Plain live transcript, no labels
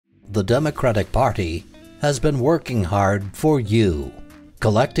The Democratic Party has been working hard for you,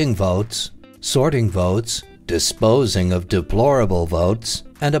 collecting votes, sorting votes, disposing of deplorable votes,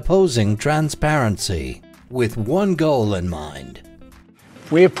 and opposing transparency, with one goal in mind.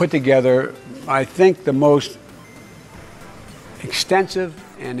 We have put together, I think, the most extensive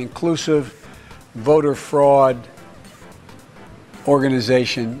and inclusive voter fraud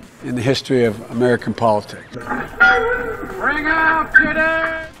organization in the history of American politics. Bring out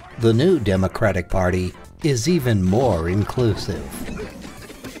today! The new Democratic Party is even more inclusive.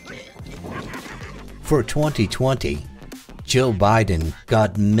 For 2020, Joe Biden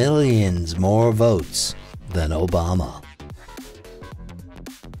got millions more votes than Obama.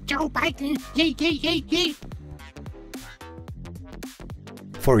 Joe Biden, yay, yay, yay, yay.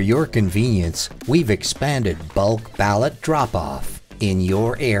 For your convenience, we've expanded bulk ballot drop-off in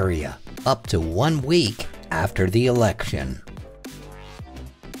your area up to 1 week after the election.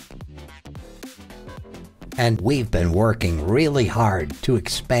 And we've been working really hard to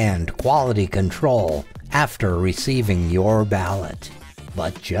expand quality control after receiving your ballot.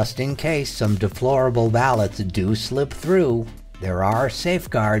 But just in case some deplorable ballots do slip through, there are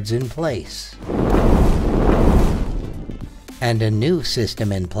safeguards in place. And a new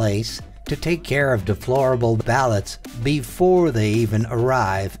system in place to take care of deplorable ballots before they even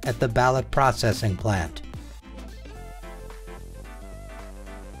arrive at the ballot processing plant.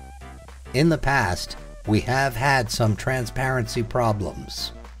 In the past, we have had some transparency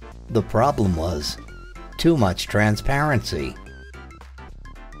problems. The problem was too much transparency.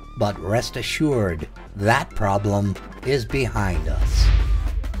 But rest assured, that problem is behind us.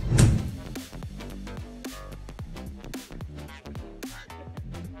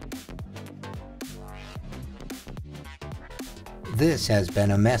 This has been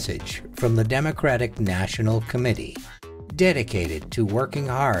a message from the Democratic National Committee, dedicated to working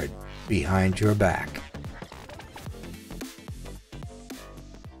hard behind your back.